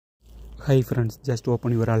Hi friends, just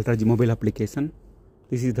open your AlRajhi mobile application.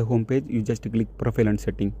 This is the home page. You just click profile and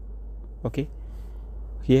setting. Okay,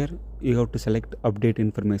 here you have to select update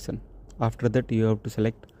information. After that you have to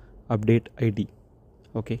select update ID.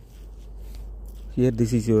 Okay, here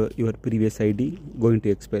this is your previous ID going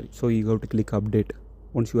to expire, so you have to click update.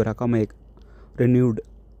 Once your Iqama renewed,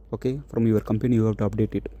 okay, from your company, you have to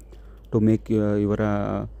update it to make your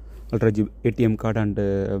AlRajhi ATM card and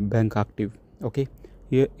bank active. Okay,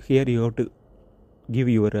 here you have to give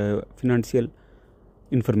your financial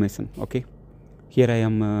information. Okay, here I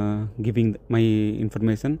am giving my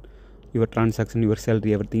information, your transaction, your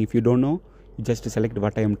salary, everything. If you don't know, you just select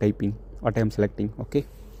what I am typing, what I am selecting. Okay,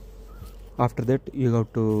 after that you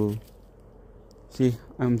have to see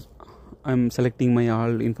I'm selecting my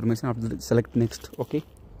all information. After that, select next. Okay,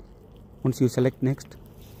 once you select next,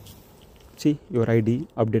 see your ID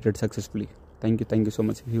updated successfully. Thank you so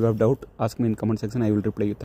much. If you have doubt, ask me in comment section. I will reply you.